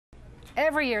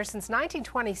Every year since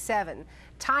 1927,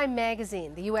 Time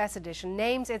magazine, the U.S. edition,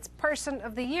 names its Person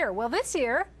of the Year. Well, this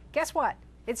year, guess what?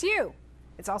 It's you.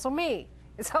 It's also me.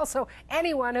 It's also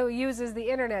anyone who uses the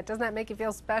internet. Doesn't that make you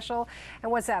feel special?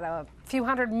 And what's that, a few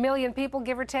 100 million people,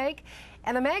 give or take?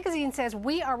 And the magazine says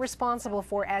we are responsible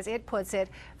for, as it puts it,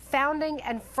 founding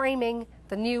and framing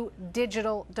the new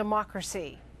digital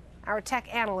democracy. Our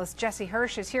tech analyst, Jesse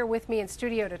Hirsh, is here with me in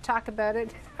studio to talk about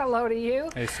it. Hello to you,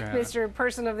 hey, Mr.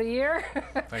 Person of the Year.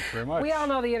 Thank you very much. We all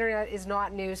know the internet is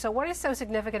not new. So what is so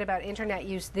significant about internet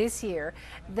use this year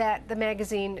that the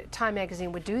magazine, Time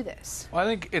magazine, would do this? Well, I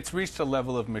think it's reached a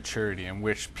level of maturity in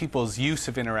which people's use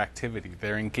of interactivity,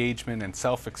 their engagement and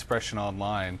self-expression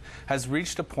online, has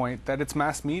reached a point that it's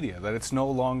mass media, that it's no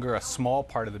longer a small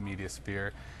part of the media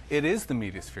sphere. It is the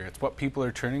media sphere. It's what people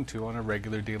are turning to on a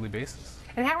regular daily basis.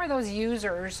 And how are those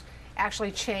users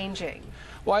actually changing?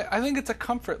 Well, I think it's a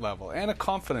comfort level and a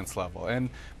confidence level, and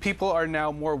people are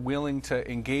now more willing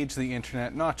to engage the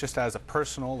internet not just as a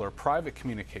personal or private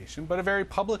communication, but a very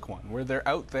public one where they're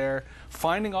out there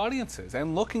finding audiences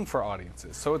and looking for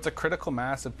audiences. So it's a critical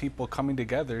mass of people coming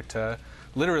together to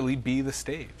literally be the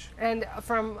stage. And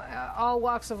from all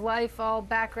walks of life, all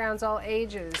backgrounds, all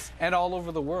ages. And all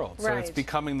over the world. Right. So it's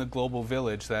becoming the global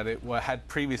village that it had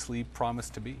previously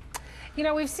promised to be. You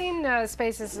know, we've seen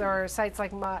spaces or sites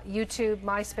like YouTube,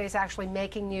 MySpace actually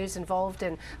making news involved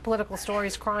in political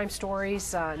stories, crime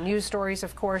stories, news stories,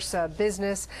 of course,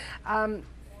 business.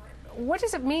 What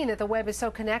does it mean that the web is so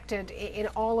connected in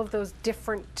all of those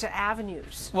different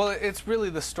avenues? Well, it's really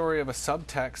the story of a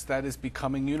subtext that is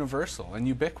becoming universal and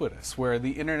ubiquitous, where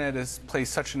the internet plays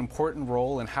such an important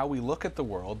role in how we look at the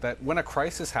world that when a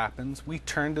crisis happens, we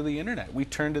turn to the internet, we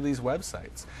turn to these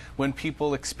websites. When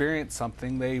people experience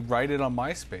something, they write it on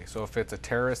MySpace. So if it's a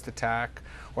terrorist attack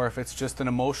or if it's just an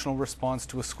emotional response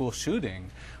to a school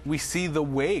shooting, we see the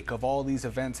wake of all these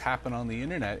events happen on the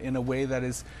internet in a way that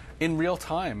is in real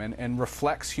time and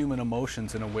reflects human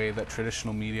emotions in a way that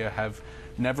traditional media have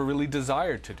never really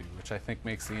desired to do, which I think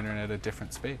makes the internet a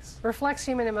different space. Reflects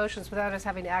human emotions without us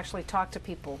having to actually talk to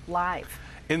people live.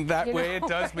 In that way, it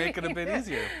does make it a bit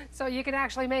easier. So you can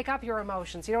actually make up your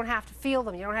emotions. You don't have to feel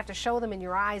them. You don't have to show them in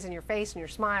your eyes and your face and your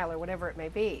smile or whatever it may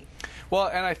be. Well,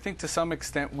 and I think to some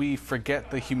extent we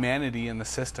forget the humanity in the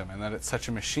system and that it's such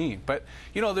a machine. But,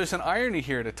 you know, there's an irony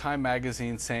here to Time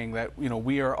magazine saying that, you know,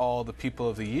 we are all the people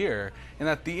of the year, and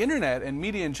that the internet and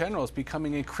media in general is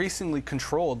becoming increasingly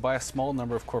controlled by a small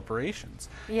number of corporations.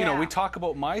 Yeah. You know, we talk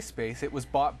about MySpace, it was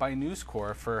bought by News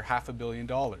Corp for $500 million.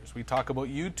 We talk about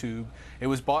YouTube, it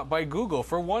was bought by Google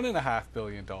for $1.5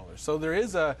 billion. So there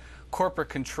is a corporate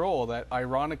control that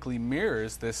ironically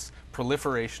mirrors this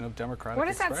proliferation of democratic What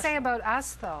does expression. that say about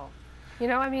us, though? You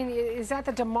know, I mean, is that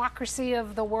the democracy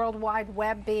of the World Wide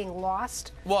Web being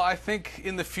lost? Well, I think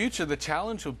in the future the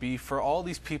challenge will be for all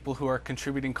these people who are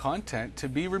contributing content to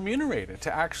be remunerated,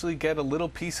 to actually get a little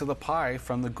piece of the pie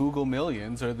from the Google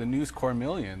millions or the News Corp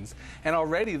millions. And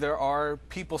already there are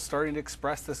people starting to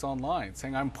express this online,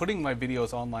 saying, I'm putting my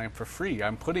videos online for free.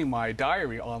 I'm putting my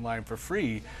diary online for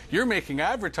free. You're making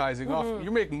advertising off,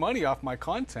 you're making money off my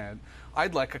content.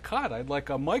 I'd like a cut. I'd like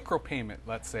a micropayment,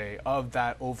 let's say, of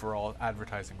that overall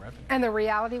advertising revenue. And the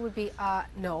reality would be,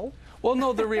 no. Well,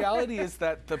 no, the reality is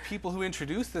that the people who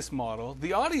introduced this model,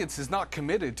 the audience is not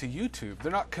committed to YouTube. They're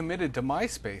not committed to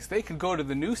MySpace. They could go to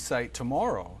the news site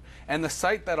tomorrow, and the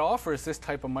site that offers this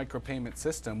type of micropayment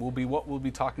system will be what we'll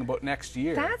be talking about next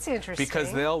year. That's interesting.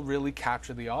 Because they'll really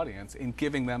capture the audience in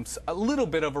giving them a little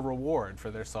bit of a reward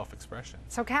for their self-expression.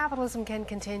 So capitalism can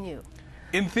continue.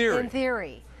 In theory. In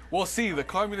theory. We'll see. The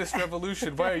communist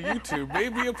revolution via YouTube may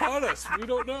be upon us. We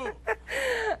don't know.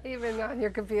 You've been on your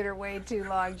computer way too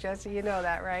long, Jesse. You know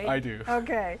that, right? I do.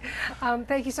 Okay.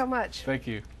 Thank you so much. Thank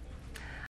you.